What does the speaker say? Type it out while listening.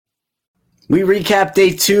We recap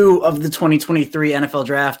day 2 of the 2023 NFL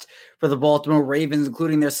Draft for the Baltimore Ravens,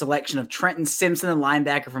 including their selection of Trenton Simpson, a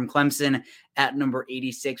linebacker from Clemson, at number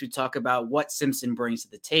 86. We talk about what Simpson brings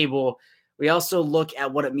to the table. We also look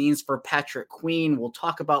at what it means for Patrick Queen. We'll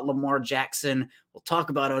talk about Lamar Jackson. We'll talk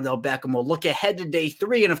about Odell Beckham. We'll look ahead to day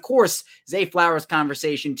 3. And, of course, Zay Flowers'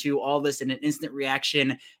 conversation to all this in an instant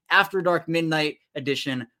reaction after dark midnight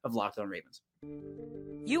edition of Locked On Ravens.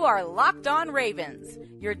 You are Locked On Ravens,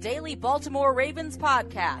 your daily Baltimore Ravens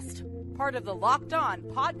podcast, part of the Locked On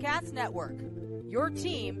Podcast Network, your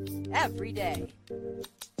team every day.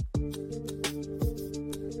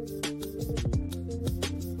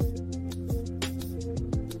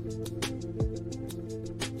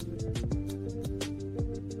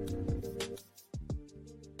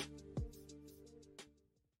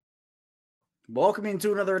 Welcome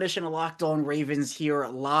into another edition of Locked On Ravens here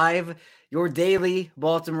live, your daily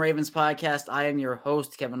Baltimore Ravens podcast. I am your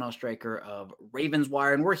host, Kevin Ostraker of Ravens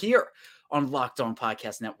Wire, and we're here on Locked On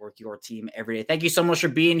Podcast Network, your team every day. Thank you so much for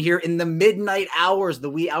being here in the midnight hours, the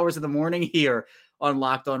wee hours of the morning here on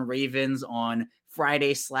Locked On Ravens on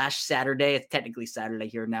Friday/Saturday. It's technically Saturday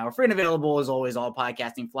here now. We're free and available as always, all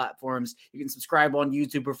podcasting platforms. You can subscribe on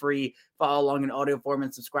YouTube for free, follow along in audio form,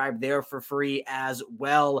 and subscribe there for free as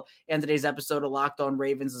well. And today's episode of Locked On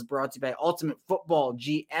Ravens is brought to you by Ultimate Football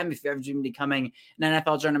GM. If you're ever dreaming of becoming an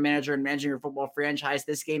NFL general manager and managing your football franchise,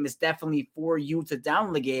 this game is definitely for you. To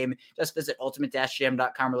download the game, just visit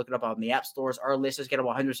ultimate-gm.com or look it up on the app stores. Our listeners get a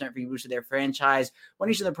 100% free boost to their franchise when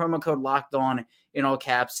using the promo code Locked On in all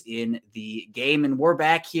caps in the game. And we're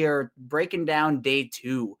back here breaking down day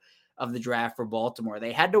 2 of the draft for Baltimore.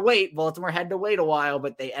 They had to wait. Baltimore had to wait a while,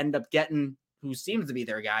 but they end up getting who seems to be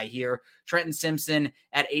their guy here, Trenton Simpson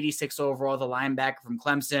at 86 overall, the linebacker from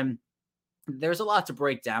Clemson. There's a lot to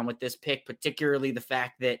break down with this pick, particularly the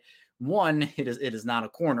fact that, one, it is not a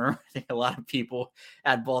corner. I think a lot of people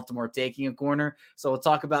at Baltimore taking a corner. So we'll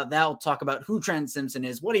talk about that. We'll talk about who Trenton Simpson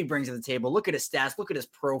is, what he brings to the table, look at his stats, look at his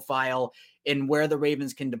profile, and where the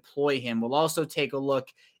Ravens can deploy him. We'll also take a look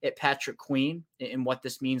at Patrick Queen and what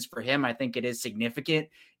this means for him. I think it is significant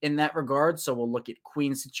in that regard. So we'll look at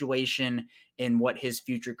Queen's situation and what his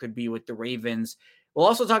future could be with the Ravens. We'll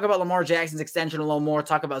also talk about Lamar Jackson's extension a little more,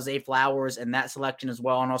 talk about Zay Flowers and that selection as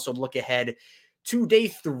well, and also look ahead to day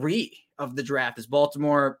 3 of the draft. As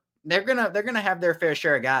Baltimore, they're gonna have their fair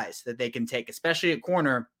share of guys that they can take, especially at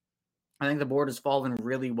corner. I think the board has fallen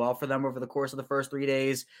really well for them over the course of the first 3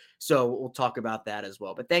 days. So we'll talk about that as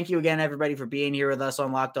well. But thank you again, everybody, for being here with us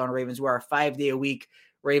on Locked On Ravens. We're a 5-day-a-week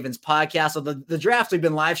Ravens podcast. So the draft, we've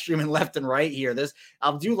been live streaming left and right here.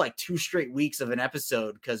 I'll do like 2 straight weeks of an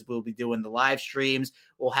episode because we'll be doing the live streams.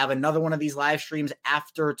 We'll have another one of these live streams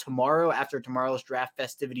after tomorrow's draft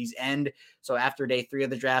festivities end. So after day 3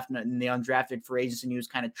 of the draft and the undrafted free agency news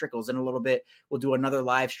kind of trickles in a little bit, we'll do another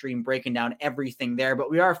live stream breaking down everything there.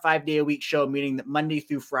 But we are a 5-day-a-week show, meaning that Monday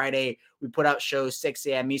through Friday, we put out shows 6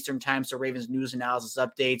 a.m. Eastern time, so Ravens news, analysis,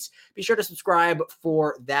 updates. Be sure to subscribe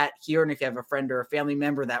for that here. And if you have a friend or a family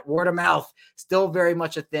member, that word of mouth, still very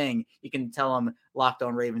much a thing. You can tell them Locked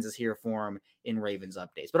On Ravens is here for them in Ravens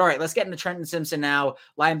updates. But all right, let's get into Trenton Simpson now,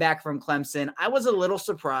 linebacker from Clemson. I was a little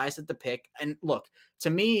surprised at the pick. And look,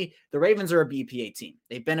 to me, the Ravens are a BPA team.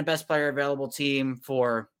 They've been a best player available team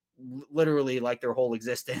for literally like their whole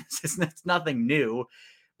existence. It's nothing new.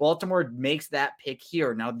 Baltimore makes that pick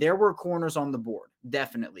here. Now, there were corners on the board,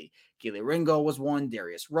 definitely. Keely Ringo was one.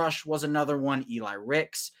 Darius Rush was another one. Eli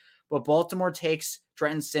Ricks. But Baltimore takes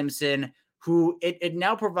Trenton Simpson, who it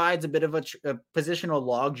now provides a bit of a positional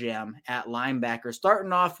logjam at linebacker,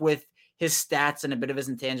 starting off with his stats and a bit of his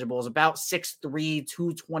intangibles, about 6'3",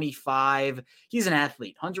 225. He's an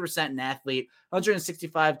athlete, 100% an athlete,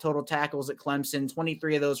 165 total tackles at Clemson,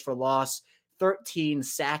 23 of those for loss, 13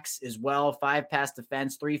 sacks as well, 5 pass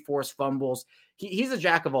defense, 3 forced fumbles. He's a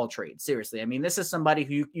jack of all trades, seriously. I mean, this is somebody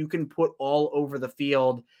who you can put all over the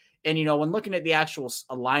field. And, you know, when looking at the actual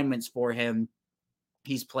alignments for him,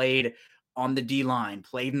 he's played on the D-line,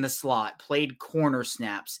 played in the slot, played corner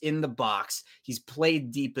snaps, in the box. He's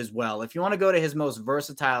played deep as well. If you want to go to his most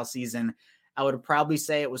versatile season, I would probably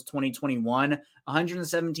say it was 2021.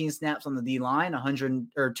 117 snaps on the D-line,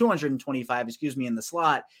 225, in the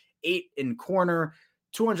slot, 8 in corner,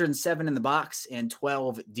 207 in the box, and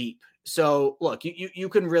 12 deep. So, look, you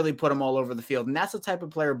can really put him all over the field, and that's the type of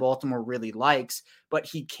player Baltimore really likes, but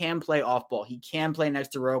he can play off ball. He can play next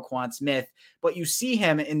to Roquan Smith, but you see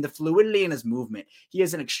him in the fluidity in his movement. He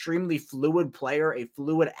is an extremely fluid player, a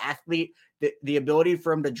fluid athlete. The ability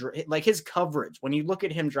for him to, like his coverage, when you look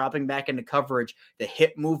at him dropping back into coverage, the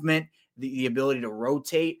hip movement, the ability to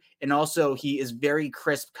rotate. And also he is very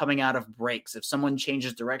crisp coming out of breaks. If someone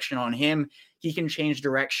changes direction on him, he can change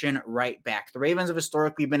direction right back. The Ravens have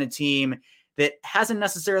historically been a team that hasn't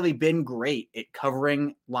necessarily been great at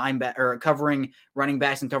covering covering running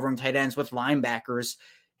backs and covering tight ends with linebackers.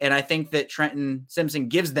 And I think that Trenton Simpson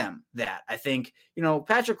gives them that. I think,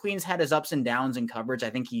 Patrick Queen's had his ups and downs in coverage. I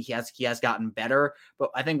think he has gotten better, but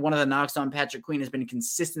I think one of the knocks on Patrick Queen has been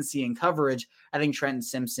consistency in coverage. I think Trenton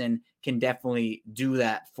Simpson can definitely do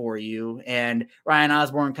that for you. And Ryan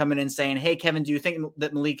Osborne coming in saying, "Hey, Kevin, do you think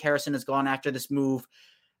that Malik Harrison has gone after this move?"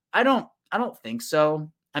 I don't think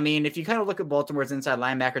so. I mean, if you kind of look at Baltimore's inside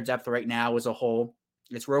linebacker depth right now as a whole,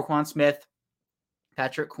 it's Roquan Smith,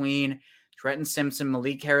 Patrick Queen, Trenton Simpson,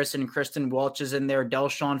 Malik Harrison, Kristen Welch is in there,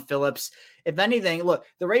 Del'Shawn Phillips. If anything, look,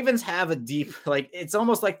 the Ravens have a deep, it's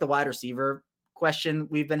almost like the wide receiver question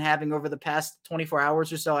we've been having over the past 24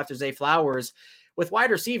 hours or so after Zay Flowers. With wide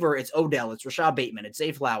receiver, it's Odell, it's Rashad Bateman, it's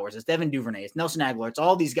Zay Flowers, it's Devin Duvernay, it's Nelson Aguilar, it's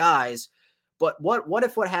all these guys. But what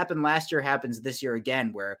if what happened last year happens this year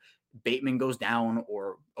again, where Bateman goes down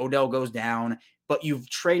or Odell goes down, but you've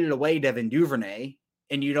traded away Devin Duvernay,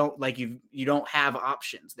 and you don't have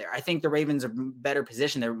options there. I think the Ravens are better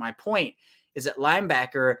positioned there. My point is at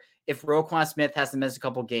linebacker, if Roquan Smith has to miss a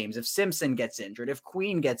couple games, if Simpson gets injured, if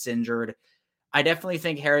Queen gets injured, I definitely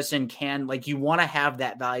think Harrison can, you want to have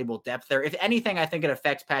that valuable depth there. If anything, I think it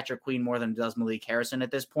affects Patrick Queen more than it does Malik Harrison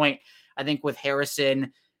at this point. I think with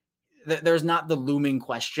Harrison, there's not the looming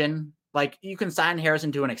question. You can sign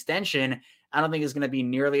Harrison to an extension. I don't think it's going to be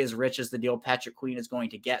nearly as rich as the deal Patrick Queen is going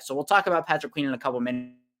to get. So we'll talk about Patrick Queen in a couple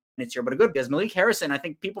minutes here, but a good because Malik Harrison, I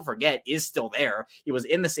think people forget, is still there. He was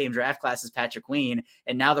in the same draft class as Patrick Queen,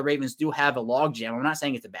 and now the Ravens do have a logjam. I'm not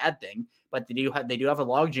saying it's a bad thing, but they do have a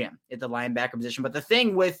logjam at the linebacker position. But the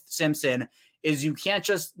thing with Simpson is you can't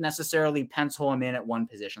just necessarily pencil him in at one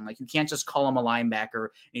position. You can't just call him a linebacker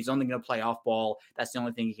and he's only going to play off ball. That's the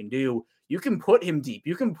only thing he can do. You can put him deep.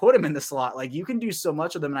 You can put him in the slot. You can do so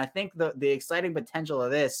much with him. And I think the exciting potential of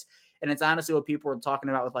this, and it's honestly what people were talking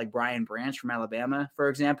about with Brian Branch from Alabama, for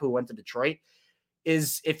example, who went to Detroit,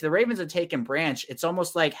 is if the Ravens are taking Branch, it's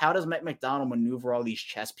almost like, how does Mike Macdonald maneuver all these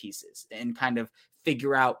chess pieces and kind of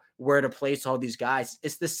figure out where to place all these guys?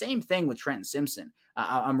 It's the same thing with Trenton Simpson.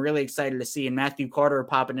 I'm really excited to see. And Matthew Carter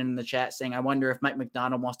popping in the chat saying, I wonder if Mike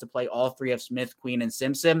Macdonald wants to play all three of Smith, Queen, and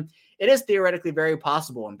Simpson. It is theoretically very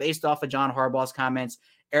possible. And based off of John Harbaugh's comments,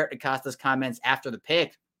 Eric DeCosta's comments after the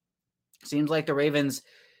pick, seems like the Ravens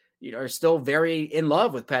are still very in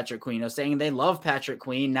love with Patrick Queen, saying they love Patrick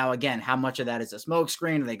Queen. Now, again, how much of that is a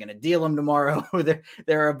smokescreen? Are they going to deal him tomorrow?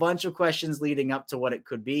 There are a bunch of questions leading up to what it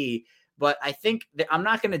could be. But I think that I'm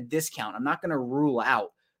not going to discount. I'm not going to rule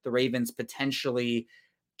out the Ravens potentially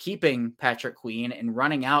keeping Patrick Queen and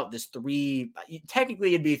running out this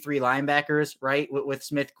technically it'd be three linebackers, right? With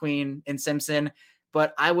Smith, Queen, and Simpson.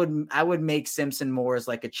 But I would make Simpson more as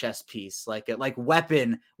a chess piece, like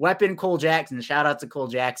weapon Cole Jackson. Shout out to Cole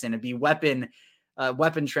Jackson. It'd be weapon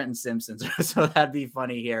Trenton Simpson. So that'd be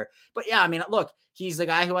funny here. But yeah, I mean, look, he's the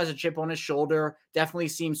guy who has a chip on his shoulder. Definitely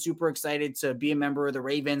seems super excited to be a member of the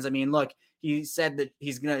Ravens. I mean, look, he said that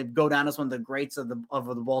he's going to go down as one of the greats of the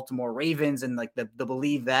Baltimore Ravens, and the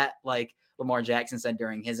believe that, Lamar Jackson said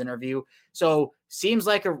during his interview. So seems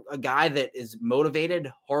like a guy that is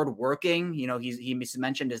motivated, hardworking. He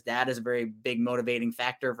mentioned his dad is a very big motivating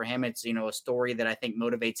factor for him. It's, a story that I think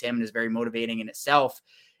motivates him and is very motivating in itself.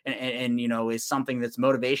 And is something that's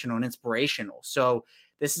motivational and inspirational. So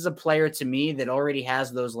this is a player to me that already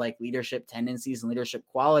has those leadership tendencies and leadership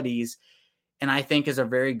qualities, and I think is a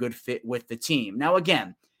very good fit with the team. Now,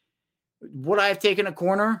 again, would I have taken a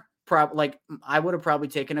corner? I would have probably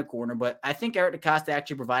taken a corner, but I think Eric DeCosta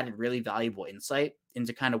actually provided really valuable insight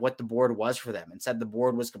into kind of what the board was for them, and said the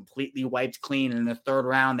board was completely wiped clean. And in the third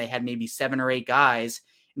round, they had maybe 7 or 8 guys.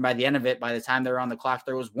 And by the end of it, by the time they were on the clock,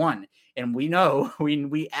 there was 1. And we know,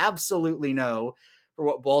 we absolutely know for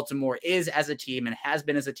what Baltimore is as a team and has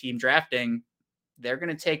been as a team drafting, they're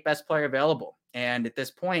going to take best player available. And at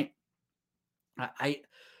this point,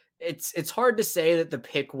 it's hard to say that the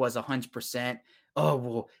pick was 100%.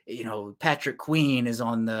 Oh, well, Patrick Queen is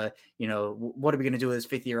on the, what are we going to do with his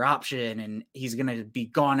 5th-year option? And he's going to be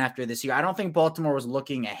gone after this year. I don't think Baltimore was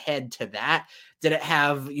looking ahead to that. Did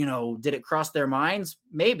it cross their minds?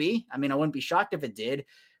 Maybe. I mean, I wouldn't be shocked if it did,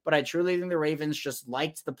 but I truly think the Ravens just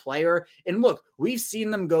liked the player. And look, we've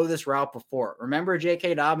seen them go this route before. Remember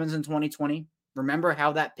J.K. Dobbins in 2020? Remember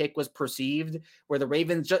how that pick was perceived, where the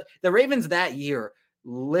Ravens that year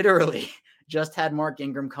literally just had Mark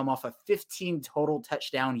Ingram come off a 15 total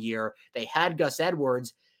touchdown year. They had Gus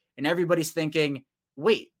Edwards, and everybody's thinking,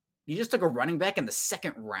 wait, He just took a running back in the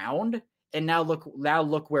second round. And now look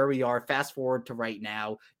where we are. Fast forward to right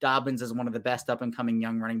now. Dobbins is one of the best up-and-coming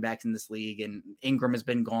young running backs in this league, and Ingram has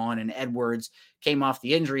been gone, and Edwards came off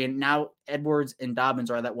the injury, and now Edwards and Dobbins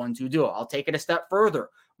are that 1-2 duo. I'll take it a step further.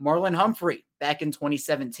 Marlon Humphrey back in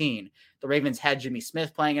 2017. The Ravens had Jimmy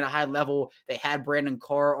Smith playing at a high level. They had Brandon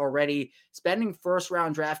Carr already. Spending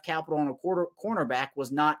first-round draft capital on a cornerback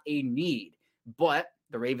was not a need, but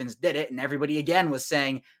the Ravens did it, and everybody again was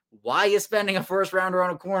saying, why are you spending a first-rounder on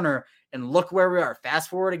a corner? And look where we are. Fast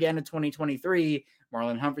forward again to 2023.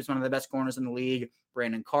 Marlon Humphrey's one of the best corners in the league.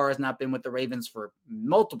 Brandon Carr has not been with the Ravens for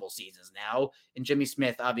multiple seasons now. And Jimmy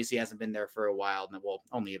Smith obviously hasn't been there for a while. Well,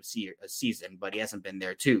 only a season, but he hasn't been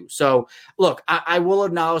there too. So, look, I will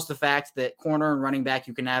acknowledge the fact that corner and running back,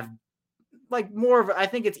 you can have like more of, I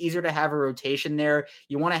think it's easier to have a rotation there.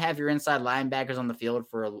 You want to have your inside linebackers on the field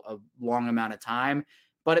for a long amount of time.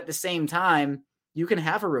 But at the same time, you can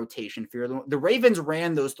have a rotation for the Ravens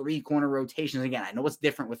ran those 3 corner rotations. Again, I know it's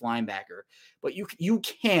different with linebacker, but you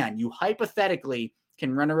hypothetically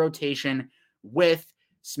can run a rotation with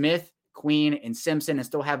Smith, Queen, and Simpson and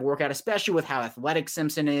still have workout, especially with how athletic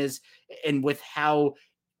Simpson is and with how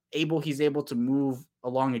he's able to move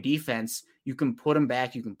along a defense. You can put him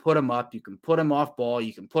back, you can put him up, you can put him off ball,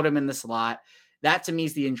 you can put him in the slot. That to me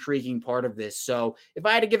is the intriguing part of this. So if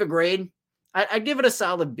I had to give a grade, I give it a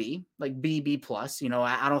solid B, like B plus.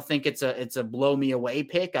 I don't think it's a blow me away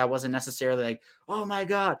pick. I wasn't necessarily like, oh my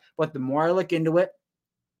God. But the more I look into it,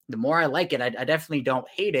 the more I like it. I definitely don't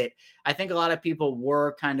hate it. I think a lot of people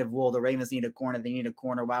were kind of, well, the Ravens need a corner. They need a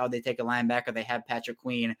corner. Why would they take a linebacker? They have Patrick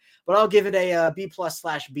Queen. But I'll give it a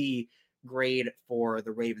B+/B grade for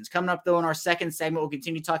the Ravens. Coming up, though, in our second segment, we'll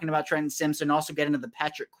continue talking about Trenton Simpson, also get into the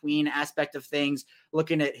Patrick Queen aspect of things,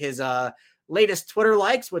 looking at his latest Twitter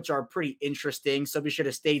likes, which are pretty interesting. So be sure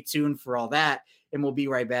to stay tuned for all that. And we'll be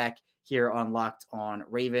right back here on Locked On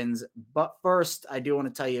Ravens. But first, I do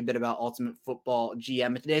want to tell you a bit about Ultimate Football GM.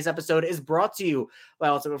 And today's episode is brought to you by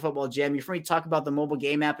Ultimate Football GM. You're free to talk about the mobile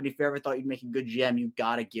game app, and if you ever thought you'd make a good GM, you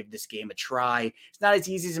got to give this game a try. It's not as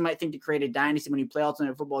easy as you might think to create a dynasty. When you play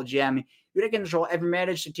Ultimate Football GM, you can control every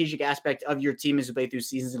managed strategic aspect of your team as you play through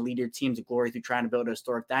seasons and lead your team to glory through trying to build a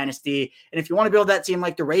historic dynasty. And if you want to build that team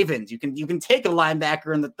like the Ravens, you can take a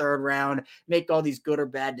linebacker in the third round, make all these good or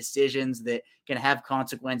bad decisions that can have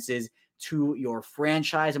consequences to your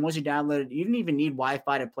franchise. And once you download it, you don't even need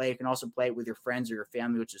Wi-Fi to play. You can also play it with your friends or your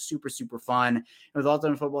family, which is super, super fun. And with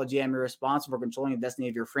Ultimate Football GM, you're responsible for controlling the destiny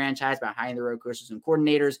of your franchise by hiring the road coaches and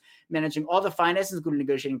coordinators, managing all the finances, including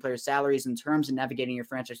negotiating player salaries and terms, and navigating your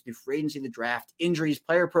franchise through free agency, the draft, injuries,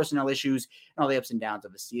 player personnel issues, and all the ups and downs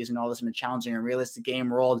of the season. All this in a challenging and realistic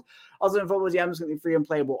game world. Ultimate Football GM is going to be free and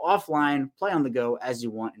playable offline. Play on the go as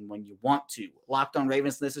you want and when you want to. Locked On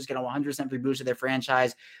Ravens listeners get a 100% free boost of their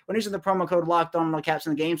franchise when using the promo code Locked On in all caps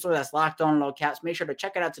in the game store. That's Locked On in all caps. Make sure to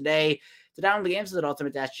check it out today. To download the games at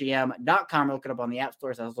ultimate-gm.com or look it up on the App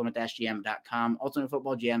Store at ultimate-gm.com. Ultimate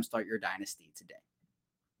Football GM, start your dynasty today.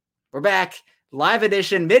 We're back. Live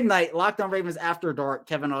edition, midnight, Locked On Ravens After Dark.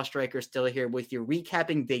 Kevin Oestreicher still here with you,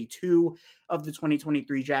 recapping day 2 of the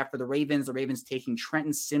 2023 draft for the Ravens. The Ravens taking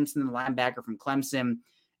Trenton Simpson, the linebacker from Clemson,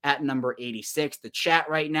 at number 86. The chat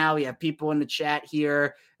right now, we have people in the chat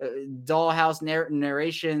here, Dollhouse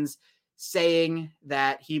narrations saying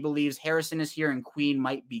that he believes Harrison is here and Queen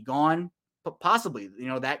might be gone. But possibly,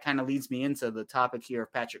 that kind of leads me into the topic here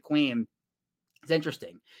of Patrick Queen. It's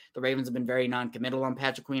interesting. The Ravens have been very non-committal on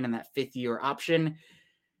Patrick Queen and that 5th-year option.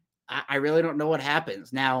 I really don't know what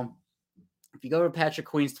happens. Now, if you go to Patrick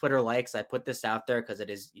Queen's Twitter likes, I put this out there because it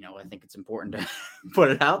is, I think it's important to put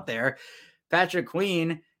it out there. Patrick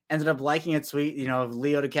Queen ended up liking a tweet, of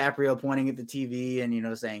Leo DiCaprio pointing at the TV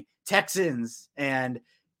and, saying Texans, and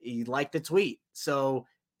he liked the tweet. So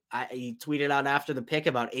he tweeted out after the pick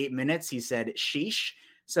about 8 minutes. He said, sheesh.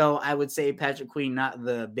 So I would say Patrick Queen, not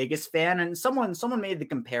the biggest fan. And someone made the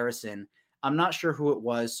comparison. I'm not sure who it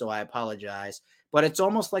was, so I apologize. But it's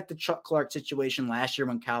almost like the Chuck Clark situation last year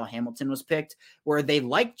when Kyle Hamilton was picked, where they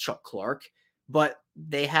liked Chuck Clark, but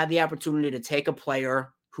they had the opportunity to take a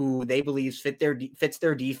player who they believe fits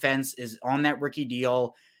their defense, is on that rookie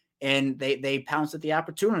deal, and they pounced at the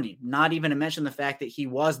opportunity. Not even to mention the fact that he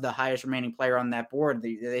was the highest remaining player on that board.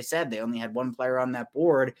 They said they only had one player on that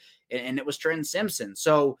board, and it was Trenton Simpson.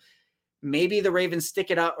 So maybe the Ravens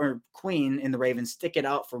stick it out, or Queen and the Ravens stick it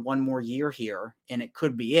out for one more year here, and it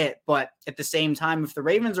could be it. But at the same time, if the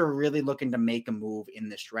Ravens are really looking to make a move in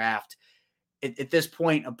this draft, at this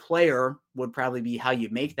point, a player would probably be how you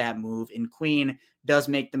make that move. And Queen does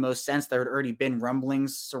make the most sense. There had already been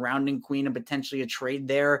rumblings surrounding Queen and potentially a trade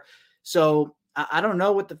there. So I don't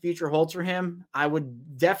know what the future holds for him. I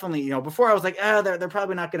would definitely, before I was like, they're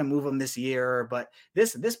probably not going to move him this year, but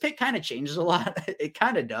this pick kind of changes a lot. It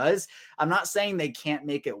kind of does. I'm not saying they can't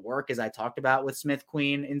make it work, as I talked about with Smith,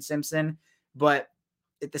 Queen, and Simpson, but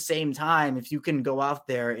at the same time, if you can go out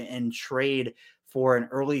there and trade for an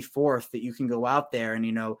early fourth, that you can go out there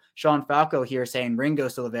and, Sean Falco here saying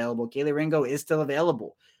Ringo's still available. Kelee Ringo is still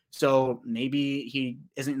available. So maybe he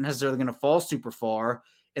isn't necessarily going to fall super far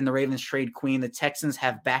in the Ravens trade Queen. The Texans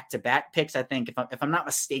have back-to-back picks. I think if I'm not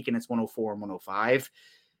mistaken, it's 104 and 105.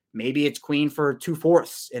 Maybe it's Queen for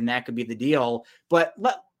 2/4, and that could be the deal. But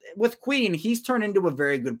with Queen, he's turned into a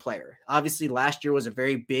very good player. Obviously, last year was a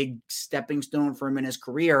very big stepping stone for him in his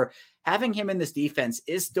career. Having him in this defense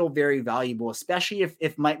is still very valuable, especially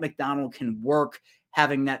if Mike Macdonald can work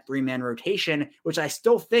having that 3-man rotation, which I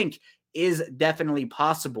still think is definitely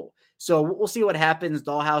possible. So we'll see what happens.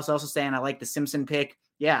 Dollhouse also saying I like the Simpson pick.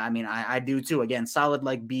 Yeah, I mean, I do too. Again, solid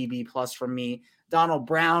like BB plus from me. Donald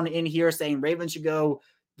Brown in here saying Ravens should go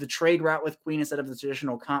the trade route with Queen instead of the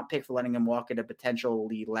traditional comp pick for letting him walk at a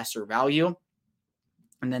potentially lesser value.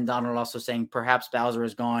 And then Donald also saying perhaps Bowser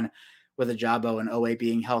is gone with Ajabo and OA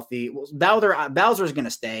being healthy. Well, Bowser's going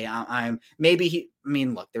to stay.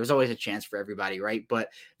 Look, there's always a chance for everybody, right? But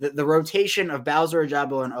the rotation of Bowser,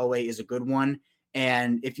 Ajabo, and OA is a good one.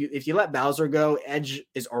 And if you let Bowser go, edge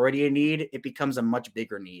is already a need. It becomes a much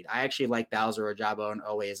bigger need. I actually like Bowser, Ajabo, and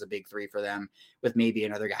OA as a big three for them with maybe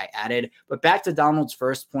another guy added. But back to Donald's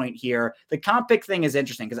first point here, the comp pick thing is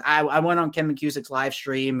interesting because I went on Kevin Cusick's live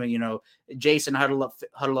stream. Jason Huddle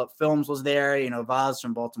Up Films was there. Vaz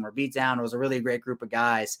from Baltimore Beatdown. It was a really great group of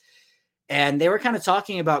guys. And they were kind of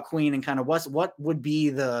talking about Queen and kind of what would be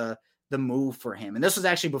the move for him. And this was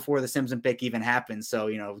actually before the Simpson pick even happened. So,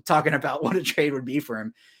 talking about what a trade would be for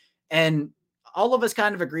him. And all of us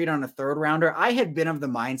kind of agreed on a third rounder. I had been of the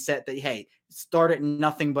mindset that, hey, start at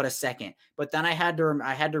nothing but a second. But then I had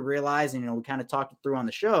to realize, and, we kind of talked it through on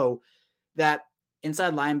the show, that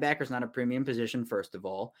inside linebacker is not a premium position, first of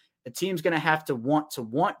all. The team's going to have to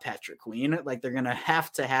want Patrick Queen. Like, they're going to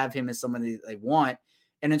have him as somebody they want.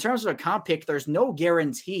 And in terms of a comp pick, there's no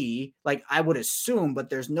guarantee, like I would assume, but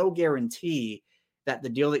there's no guarantee that the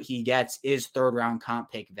deal that he gets is third round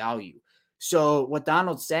comp pick value. So what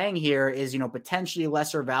Donald's saying here is, potentially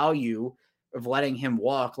lesser value of letting him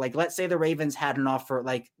walk. Like, let's say the Ravens had an offer,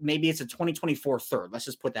 like maybe it's a 2024 third. Let's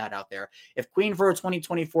just put that out there. If Queen for a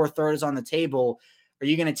 2024 third is on the table, are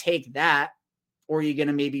you going to take that? Or are you going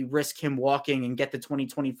to maybe risk him walking and get the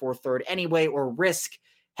 2024 third anyway, or risk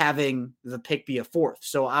having the pick be a fourth?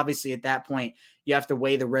 So obviously at that point, you have to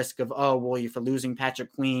weigh the risk of, if you're losing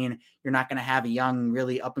Patrick Queen, you're not going to have a young,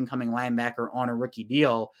 really up-and-coming linebacker on a rookie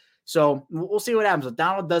deal. So we'll see what happens. But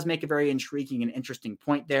Donald does make a very intriguing and interesting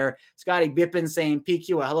point there. Scotty Bippin saying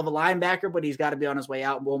PQ, a hell of a linebacker, but he's got to be on his way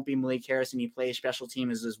out. Won't be Malik Harrison. He plays special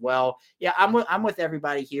teams as well. Yeah, I'm with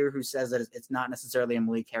everybody here who says that it's not necessarily a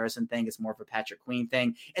Malik Harrison thing. It's more of a Patrick Queen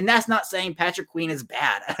thing. And that's not saying Patrick Queen is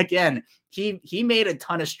bad. Again, he made a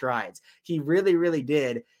ton of strides. He really, really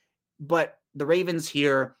did. But the Ravens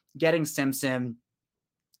here getting Simpson,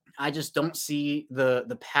 I just don't see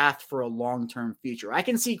the path for a long-term future. I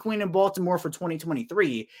can see Queen in Baltimore for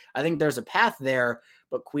 2023. I think there's a path there,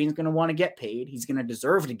 but Queen's going to want to get paid. He's going to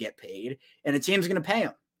deserve to get paid, and the team's going to pay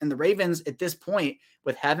him. And the Ravens at this point,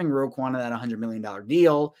 with having Roquan in that $100 million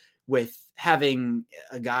deal, with having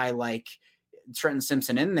a guy like Trenton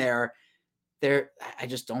Simpson in there, I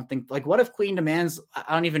just don't think, like, what if Queen demands,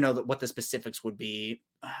 I don't even know what the specifics would be.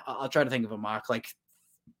 I'll try to think of a mock, like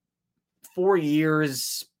 4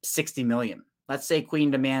 years, $60 million. Let's say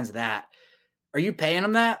Queen demands that. Are you paying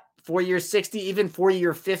him that? 4 years, 60, even 4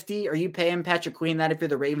 year 50? Are you paying Patrick Queen that if you're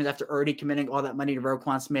the Ravens after already committing all that money to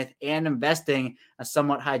Roquan Smith and investing a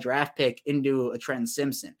somewhat high draft pick into a Trenton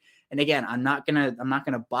Simpson? And again, I'm not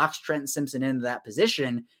gonna box Trenton Simpson into that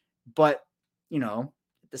position, but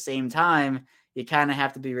at the same time, you kind of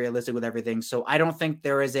have to be realistic with everything. So I don't think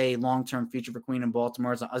there is a long-term future for Queen in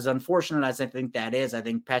Baltimore. As unfortunate as I think that is, I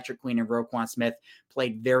think Patrick Queen and Roquan Smith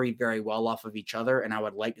played very, very well off of each other, and I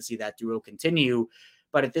would like to see that duo continue.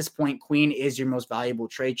 But at this point, Queen is your most valuable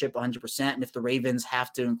trade chip, 100%. And if the Ravens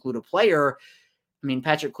have to include a player,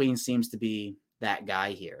 Patrick Queen seems to be that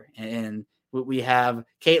guy here. And we have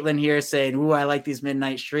Caitlin here saying, ooh, I like these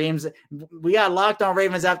midnight streams. We got Locked On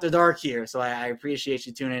Ravens After Dark here, so I appreciate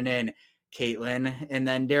you tuning in, Caitlin. And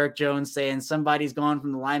then Derek Jones saying somebody's gone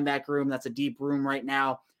from the linebacker room. That's a deep room right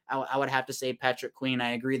now. I would have to say Patrick Queen.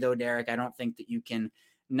 I agree, though, Derek. I don't think that you can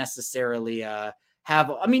necessarily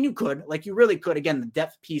you could. Like, you really could. Again, the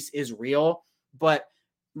depth piece is real. But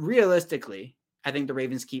realistically, I think the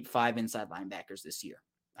Ravens keep 5 inside linebackers this year.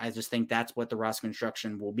 I just think that's what the roster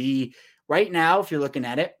construction will be right now. If you're looking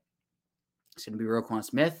at it, it's going to be Roquan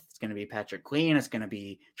Smith. It's going to be Patrick Queen. It's going to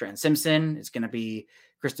be Trenton Simpson. It's going to be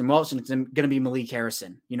Kristen Welch, and it's going to be Malik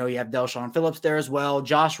Harrison. You have Delshon Phillips there as well.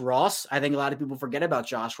 Josh Ross. I think a lot of people forget about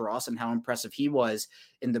Josh Ross and how impressive he was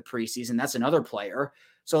in the preseason. That's another player.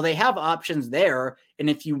 So they have options there. And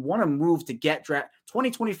if you want to move to get draft,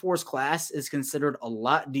 2024's class is considered a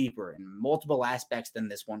lot deeper in multiple aspects than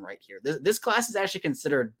this one right here. This class is actually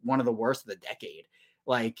considered one of the worst of the decade.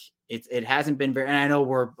 Like it hasn't been very, and I know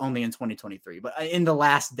we're only in 2023, but in the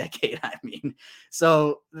last decade, I mean,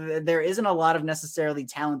 so there isn't a lot of necessarily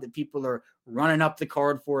talent that people are running up the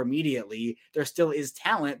card for immediately. There still is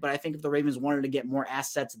talent, but I think if the Ravens wanted to get more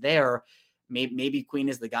assets there, maybe Queen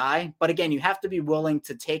is the guy. But again, you have to be willing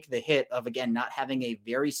to take the hit of, again, not having a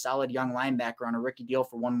very solid young linebacker on a rookie deal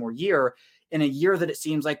for one more year in a year that it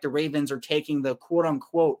seems like the Ravens are taking the quote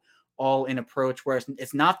unquote all-in approach, where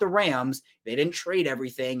it's not the Rams. They didn't trade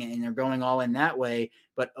everything and they're going all in that way.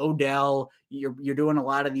 But Odell, you're doing a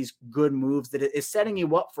lot of these good moves that is setting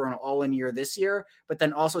you up for an all-in year this year, but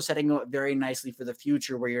then also setting you up very nicely for the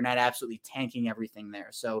future where you're not absolutely tanking everything there.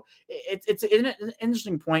 So it's an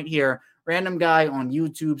interesting point here. Random guy on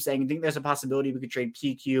YouTube saying, I think there's a possibility we could trade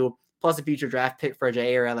PQ plus a future draft pick for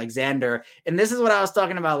Jair Alexander. And this is what I was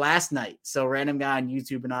talking about last night. So random guy on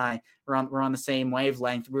YouTube and I were on the same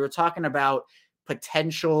wavelength. We were talking about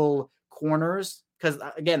potential corners because,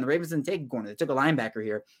 again, the Ravens didn't take a corner. They took a linebacker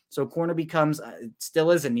here. So corner becomes, still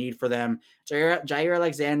is a need for them. Jair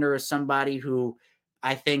Alexander is somebody who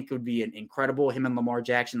I think would be an incredible. Him and Lamar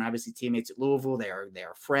Jackson, obviously teammates at Louisville. They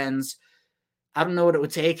are friends. I don't know what it would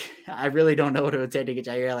take. I really don't know what it would take to get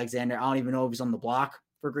Jair Alexander. I don't even know if he's on the block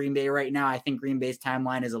for Green Bay right now. I think Green Bay's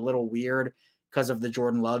timeline is a little weird because of the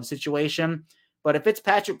Jordan Love situation. But if it's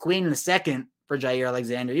Patrick Queen in the second for Jair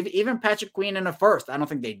Alexander, even Patrick Queen in a first, I don't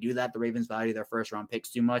think they do that. The Ravens value their first round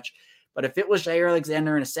picks too much. But if it was Jair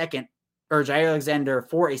Alexander in a second, or Jair Alexander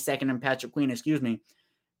for a second and Patrick Queen,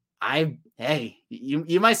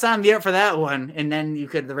 you might sign me up for that one. And then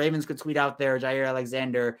the Ravens could tweet out their Jair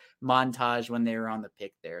Alexander montage when they were on the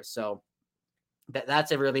pick there. So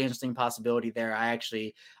that's a really interesting possibility there. I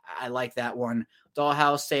like that one.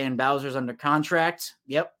 Dollhouse saying Bowser's under contract.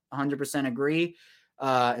 Yep, 100% agree.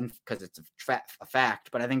 And because it's a fact,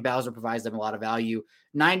 but I think Bowser provides them a lot of value.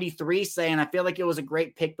 93 saying, I feel like it was a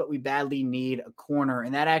great pick, but we badly need a corner.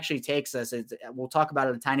 And that actually takes us, we'll talk about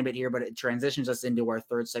it a tiny bit here, but it transitions us into our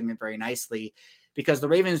third segment very nicely because the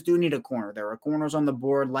Ravens do need a corner. There are corners on the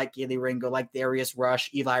board like Kelee Ringo, like Darius Rush,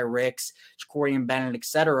 Eli Ricks, Jacorian Bennett,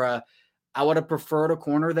 etc. I would have preferred a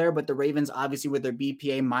corner there, but the Ravens, obviously, with their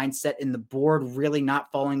BPA mindset and the board really not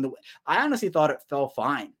falling I honestly thought it fell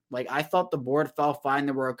fine. Like, I thought the board fell fine.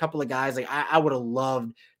 There were a couple of guys, like, I would have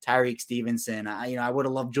loved Tyreek Stevenson. I would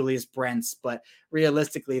have loved Julius Brents, but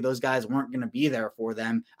realistically, those guys weren't going to be there for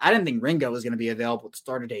them. I didn't think Ringo was going to be available at the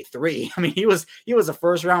start of day 3. I mean, he was a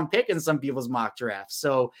first-round pick in some people's mock drafts.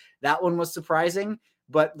 So that one was surprising.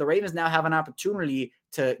 But the Ravens now have an opportunity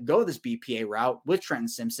to go this BPA route with Trenton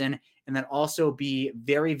Simpson and then also be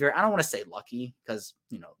very, very, I don't want to say lucky because,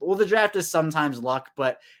 the draft is sometimes luck,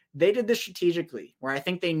 but they did this strategically where I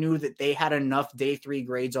think they knew that they had enough day 3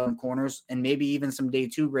 grades on corners and maybe even some day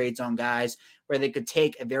 2 grades on guys where they could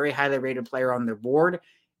take a very highly rated player on their board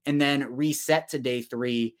and then reset to day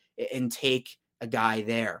 3 and take a guy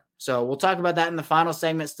there. So we'll talk about that in the final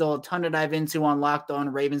segment. Still a ton to dive into on Locked On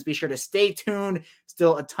Ravens. Be sure to stay tuned.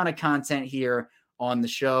 Still a ton of content here on the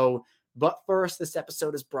show. But first, this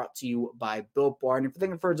episode is brought to you by Built Bar. And if you're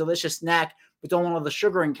looking for a delicious snack but don't want all the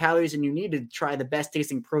sugar and calories, and you need to try the best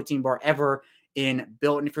tasting protein bar ever in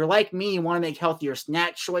Built. And if you're like me, you want to make healthier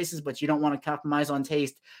snack choices, but you don't want to compromise on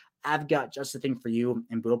taste, I've got just the thing for you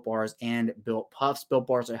in Built Bars and Built Puffs. Built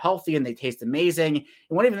Bars are healthy and they taste amazing. And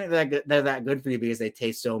won't even think they're that good for you because they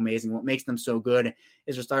taste so amazing. What makes them so good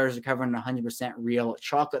is their starters are covered in 100% real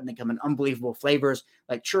chocolate, and they come in unbelievable flavors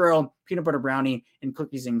like churro, peanut butter brownie, and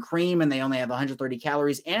cookies and cream. And they only have 130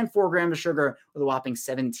 calories and 4 grams of sugar with a whopping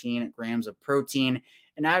 17 grams of protein.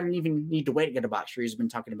 And I don't even need to wait to get a box. Sure, you've been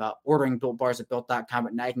talking about ordering Built Bars at Built.com,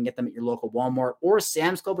 but now you can get them at your local Walmart or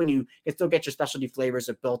Sam's Club, and you can still get your specialty flavors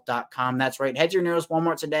at Built.com. That's right. Head to your nearest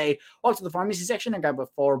Walmart today, walk to the pharmacy section and grab a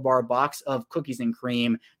 4-bar box of cookies and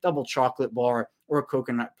cream, double chocolate bar, or a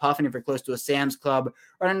coconut puff. And if you're close to a Sam's Club,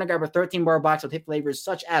 run in to grab a 13-bar box with hit flavors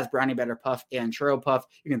such as brownie batter puff and churro puff.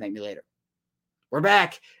 You can thank me later. We're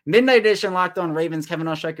back. Midnight edition Locked On Ravens. Kevin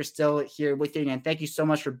Oestreicher still here with you again. Thank you so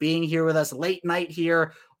much for being here with us late night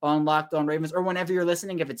here on Locked On Ravens, or whenever you're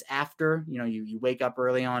listening. If it's after, you wake up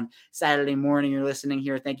early on Saturday morning, you're listening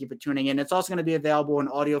here. Thank you for tuning in. It's also going to be available in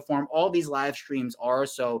audio form. All these live streams are,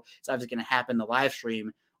 so it's obviously going to happen the live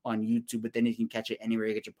stream on YouTube, but then you can catch it anywhere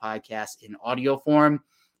you get your podcast in audio form.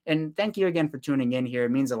 And thank you again for tuning in here.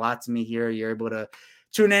 It means a lot to me here. You're able to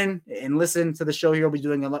tune in and listen to the show here. We'll be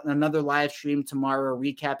doing another live stream tomorrow,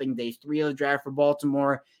 recapping day 3 of the draft for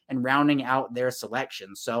Baltimore and rounding out their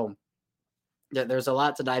selection. So there's a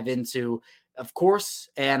lot to dive into, of course,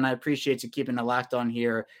 and I appreciate you keeping it locked on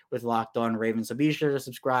here with Locked On Ravens. So be sure to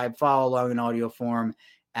subscribe, follow along in audio form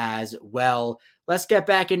as well. Let's get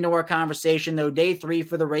back into our conversation, though. Day 3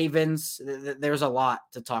 for the Ravens, there's a lot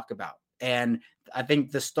to talk about. And I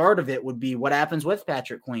think the start of it would be what happens with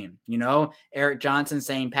Patrick Queen. Eric Johnson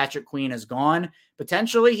saying Patrick Queen is gone.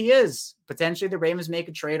 Potentially he is. Potentially the Ravens make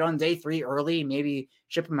a trade on day 3 early, maybe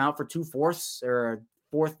ship him out for 2 fourths or a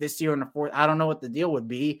fourth this year and a fourth. I don't know what the deal would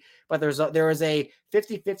be, but there is a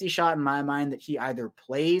 50-50 shot in my mind that he either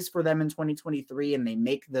plays for them in 2023 and they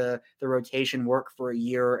make the rotation work for a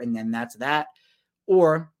year and then that's that,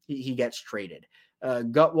 or he gets traded.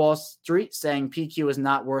 Gut Wall Street saying PQ is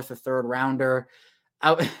not worth a 3rd rounder.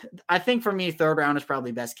 I think for me, 3rd round is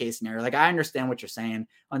probably best case scenario. Like, I understand what you're saying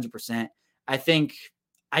 100%. I think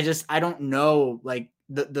I don't know. Like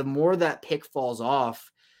the more that pick falls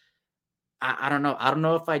off, I don't know. I don't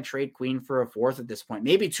know if I'd trade Queen for a 4th at this point.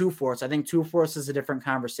 Maybe 2 fourths. I think 2 fourths is a different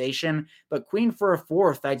conversation, but Queen for a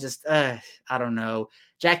 4th, I don't know.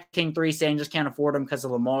 Jack King 3 saying just can't afford him because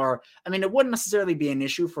of Lamar. I mean, it wouldn't necessarily be an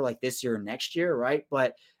issue for like this year or next year, right?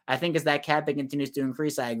 But I think as that cap continues to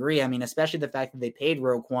increase, I agree. I mean, especially the fact that they paid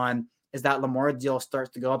Roquan, as that Lamar deal starts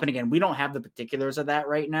to go up. And again, we don't have the particulars of that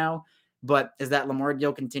right now, but as that Lamar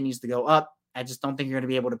deal continues to go up, I just don't think you're going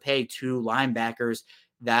to be able to pay 2 linebackers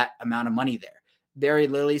that amount of money there. Barry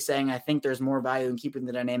Lilly saying, I think there's more value in keeping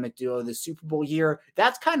the dynamic duo the Super Bowl year.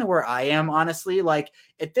 That's kind of where I am, honestly. Like,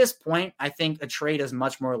 at this point, I think a trade is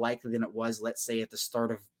much more likely than it was, let's say, at the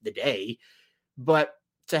start of the day. But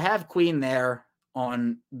to have Queen there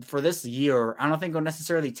for this year, I don't think it'll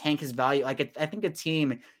necessarily tank his value. Like, I think a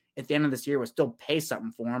team at the end of this year would still pay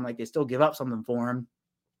something for him. Like, they still give up something for him.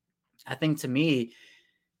 I think, to me,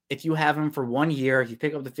 if you have him for 1 year, if you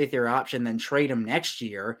pick up the 5th-year option, then trade him next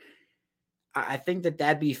year, I think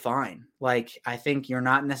that'd be fine. Like, I think you're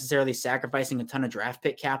not necessarily sacrificing a ton of draft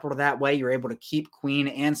pick capital that way. You're able to keep Queen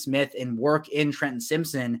and Smith and work in Trenton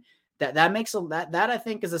Simpson. That makes that I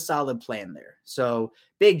think is a solid plan there. So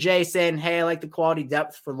Big J saying, hey, I like the quality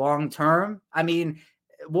depth for long term. I mean,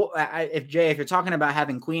 well, if you're talking about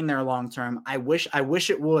having Queen there long term, I wish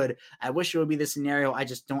it would. I wish it would be the scenario. I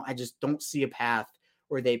just don't see a path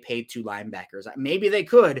where they paid 2 linebackers. Maybe they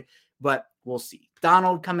could, but we'll see.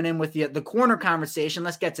 Donald coming in with the corner conversation.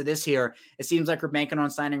 Let's get to this here. It seems like we're banking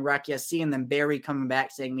on signing Rock Yassin, and then Barry coming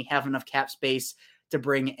back saying we have enough cap space to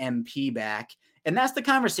bring MP back. And that's the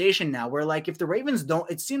conversation now where, like, if the Ravens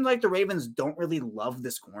it seems like the Ravens don't really love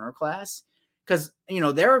this corner class because,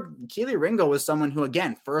 Keely Ringo was someone who,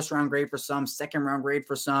 again, 1st-round grade for some, 2nd-round grade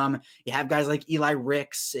for some. You have guys like Eli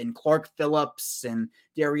Ricks and Clark Phillips and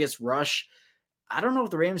Darius Rush. I don't know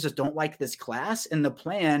if the Ravens just don't like this class, and the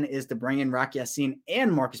plan is to bring in Rock Yassin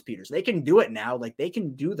and Marcus Peters. They can do it now. Like, they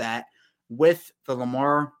can do that with the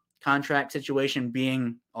Lamar contract situation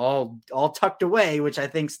being all tucked away, which I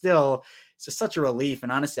think still is just such a relief.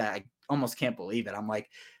 And honestly, I almost can't believe it. I'm like,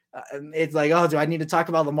 it's like, oh, do I need to talk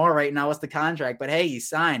about Lamar right now? What's the contract? But hey, he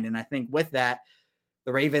signed. And I think with that,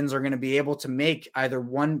 the Ravens are going to be able to make either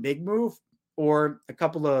one big move or a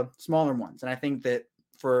couple of smaller ones. And I think that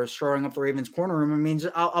for shoring up the Ravens corner room, it means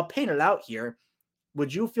I'll paint it out here.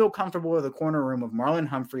 Would you feel comfortable with a corner room of Marlon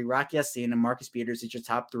Humphrey, Rock Yassin, and Marcus Peters as your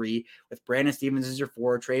top 3, with Brandon Stevens as your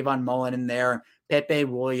 4, Trayvon Mullen in there, Pepe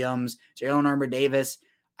Williams, Jalen Armour-Davis?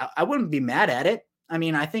 I wouldn't be mad at it. I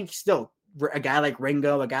mean, I think still a guy like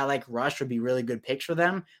Ringo, a guy like Rush would be really good picks for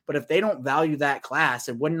them. But if they don't value that class,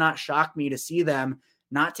 it would not shock me to see them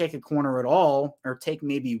not take a corner at all, or take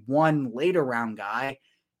maybe one later round guy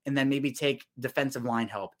and then maybe take defensive line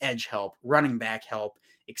help, edge help, running back help,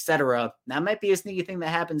 etc. That might be a sneaky thing that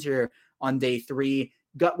happens here on day 3.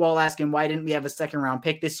 Gutwall asking, why didn't we have a 2nd-round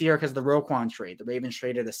pick this year? Because of the Roquan trade. The Ravens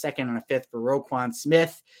traded a 2nd and a 5th for Roquan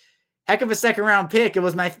Smith. Heck of a 2nd-round pick. It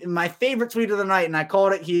was my favorite tweet of the night, and I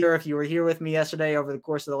called it here. If you were here with me yesterday over the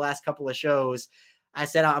course of the last couple of shows, I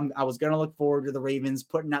said I was going to look forward to the Ravens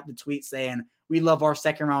putting out the tweet saying, we love our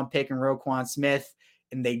 2nd-round pick in Roquan Smith.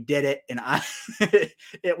 And they did it, and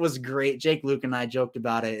it was great. Jake Luke and I joked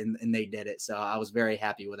about it, and they did it. So I was very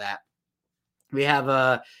happy with that. We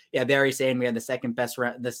have Barry saying we had the second best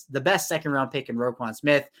round, the best second round pick in Roquan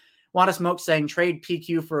Smith. Wanna Smoke saying trade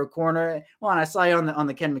PQ for a corner. Juan, I saw you on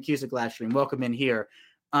the Ken McCusick live stream. Welcome in here.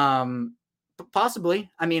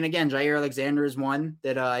 Possibly. I mean, again, Jair Alexander is one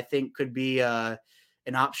that I think could be an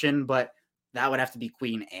option, but that would have to be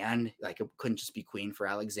Queen, and like it couldn't just be Queen for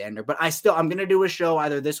Alexander. But I'm going to do a show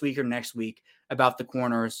either this week or next week about the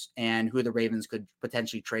corners and who the Ravens could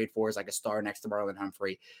potentially trade for as like a star next to Marlon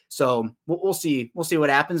Humphrey. So we'll see. We'll see what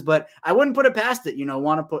happens, but I wouldn't put it past it.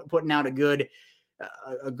 Want to putting out a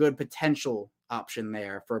good potential option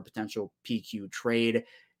there for a potential PQ trade.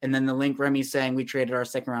 And then the link Remy saying we traded our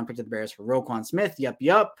second round pick to the Bears for Roquan Smith.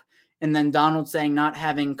 Yup. And then Donald saying not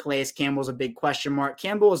having Calais Campbell is a big question mark.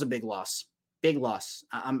 Campbell is a big loss. Big loss.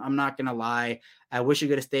 I'm not going to lie. I wish he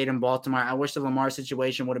could have stayed in Baltimore. I wish the Lamar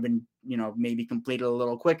situation would have been, maybe completed a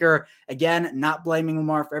little quicker. Again, not blaming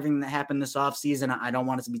Lamar for everything that happened this offseason. I don't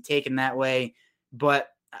want it to be taken that way, but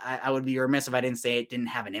I would be remiss if I didn't say it didn't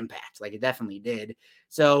have an impact. Like it definitely did.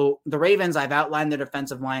 So the Ravens, I've outlined their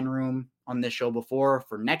defensive line room on this show before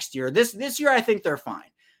for next year. This year, I think they're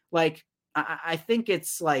fine. Like I think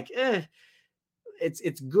it's like,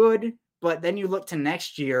 it's good. But then you look to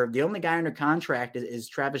next year, the only guy under contract is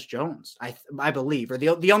Travis Jones, I believe, or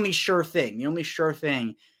the only sure thing. The only sure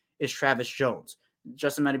thing is Travis Jones.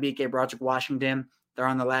 Justin Madubuike, Broderick Washington, they're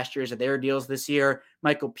on the last years of their deals this year.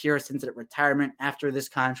 Michael Pierce into retirement after this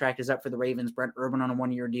contract is up for the Ravens. Brent Urban on a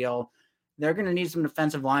one-year deal. They're going to need some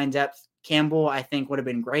defensive line depth. Campbell, I think, would have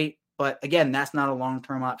been great. But again, that's not a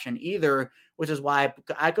long-term option either, which is why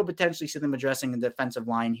I could potentially see them addressing the defensive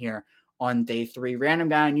line here on day 3. Random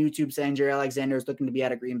guy on YouTube saying Jair Alexander is looking to be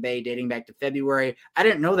out of Green Bay dating back to February. I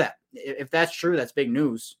didn't know that. If that's true, that's big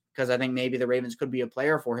news because I think maybe the Ravens could be a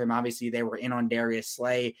player for him. Obviously, they were in on Darius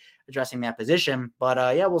Slay addressing that position. But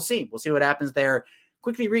we'll see. We'll see what happens there.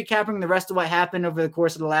 Quickly recapping the rest of what happened over the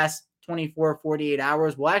course of the last 24, 48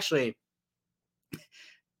 hours. Well, actually,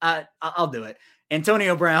 I'll do it.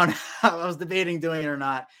 Antonio Brown, I was debating doing it or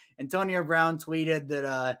not. Antonio Brown tweeted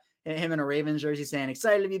that him in a Ravens jersey saying,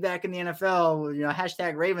 excited to be back in the NFL,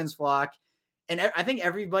 hashtag Ravens flock. And I think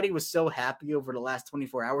everybody was so happy over the last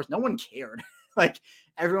 24 hours. No one cared. Like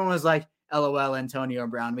everyone was like, LOL, Antonio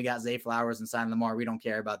Brown. We got Zay Flowers and Simon Lamar. We don't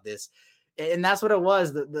care about this. And that's what it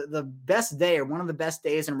was. The best day or one of the best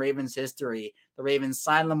days in Ravens history. The Ravens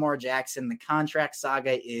signed Lamar Jackson. The contract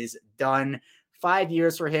saga is done. 5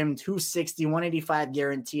 years for him, $260, $185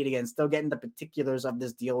 guaranteed. Again, still getting the particulars of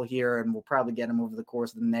this deal here, and we'll probably get him over the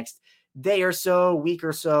course of the next day or so, week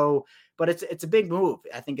or so. But it's a big move.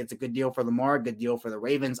 I think it's a good deal for Lamar, good deal for the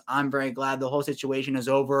Ravens. I'm very glad the whole situation is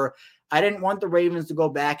over. I didn't want the Ravens to go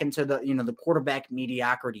back into the quarterback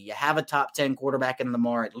mediocrity. You have a top 10 quarterback in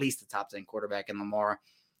Lamar, at least a top 10 quarterback in Lamar.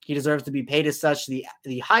 He deserves to be paid as such, the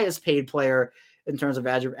highest paid player in terms of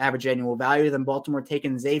average annual value. Then Baltimore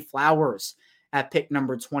taking Zay Flowers at pick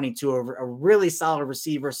number 22, a really solid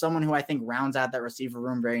receiver, someone who I think rounds out that receiver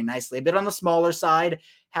room very nicely. A bit on the smaller side,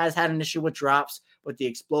 has had an issue with drops, but the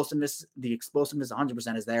explosiveness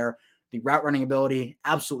 100% is there. The route running ability,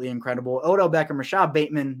 absolutely incredible. Odell Beckham, Rashad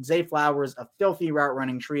Bateman, Zay Flowers, a filthy route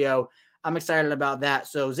running trio. I'm excited about that.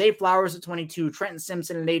 So Zay Flowers at 22, Trenton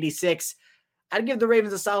Simpson at 86. I'd give the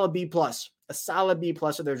Ravens a solid B+. A solid B+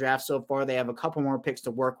 of their draft so far. They have a couple more picks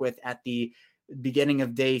to work with at the beginning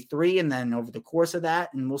of day 3 and then over the course of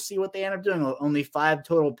that, and we'll see what they end up doing. Only 5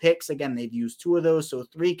 total picks. Again, they've used 2 of those, so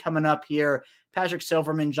 3 coming up here. Patrick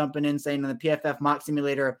Silverman jumping in saying in the PFF mock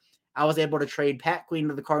simulator, I was able to trade Pat Queen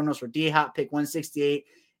to the Cardinals for D-Hop pick 168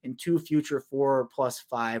 and 2 future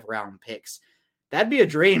 4+5 round picks. That'd be a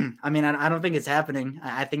dream. I mean, I don't think it's happening.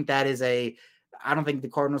 I think that is I don't think the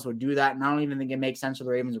Cardinals would do that. And I don't even think it makes sense for the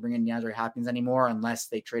Ravens to bring in DeAndre Hopkins anymore unless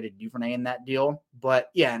they traded Duvernay in that deal. But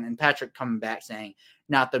yeah, and Patrick coming back saying,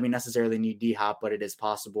 not that we necessarily need D-Hop, but it is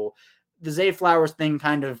possible. The Zay Flowers thing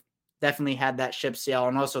kind of definitely had that ship sail.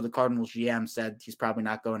 And also the Cardinals GM said he's probably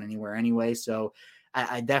not going anywhere anyway. So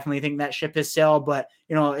I definitely think that ship has sailed. But,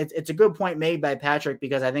 it's a good point made by Patrick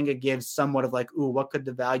because I think it gives somewhat of like, ooh, what could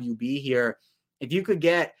the value be here? If you could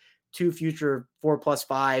get 2 future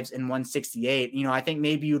 4+5s and 168, I think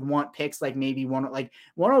maybe you'd want picks like maybe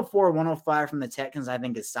 104, 105 from the Texans, I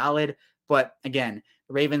think is solid. But again,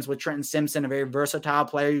 the Ravens with Trenton Simpson, a very versatile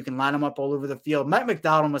player. You can line him up all over the field. Mike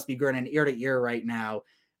McDonald must be grinning ear to ear right now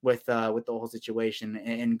with the whole situation.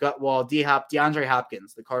 And Gutwall, D-Hop, DeAndre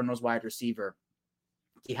Hopkins, the Cardinals wide receiver.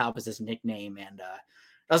 D-Hop is his nickname, and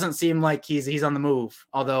doesn't seem like he's on the move.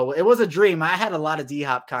 Although it was a dream. I had a lot of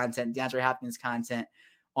D-Hop content, DeAndre Hopkins content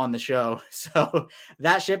on the show. So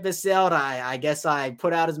that ship has sailed. I guess I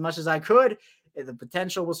put out as much as I could. The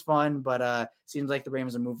potential was fun, but seems like the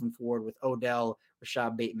Ravens are moving forward with Odell,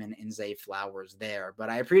 Rashad Bateman, and Zay Flowers there. But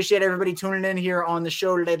I appreciate everybody tuning in here on the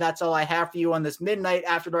show today. That's all I have for you on this midnight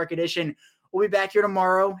After Dark edition. We'll be back here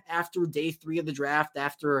tomorrow after day 3 of the draft,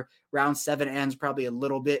 after round 7 ends, probably a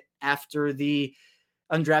little bit after the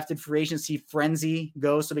undrafted free agency frenzy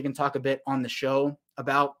goes, so we can talk a bit on the show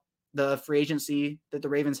about the free agency that the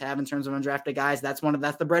Ravens have in terms of undrafted guys. That's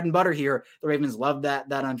the bread and butter here. The Ravens love that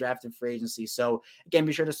undrafted free agency. So again,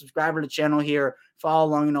 be sure to subscribe to the channel here. Follow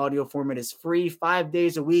along in audio format is free 5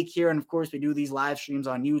 days a week here. And of course, we do these live streams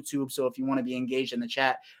on YouTube. So if you want to be engaged in the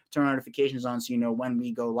chat, turn notifications on so you know when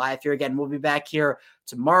we go live here. Again, we'll be back here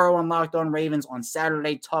tomorrow on Locked On Ravens, on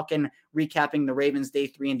Saturday, recapping the Ravens day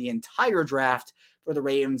 3 and the entire draft for the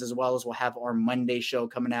Ravens, as well as we'll have our Monday show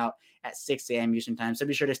coming out at 6 a.m. Eastern time. So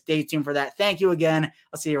be sure to stay tuned for that. Thank you again.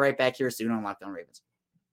 I'll see you right back here soon on Locked On Ravens.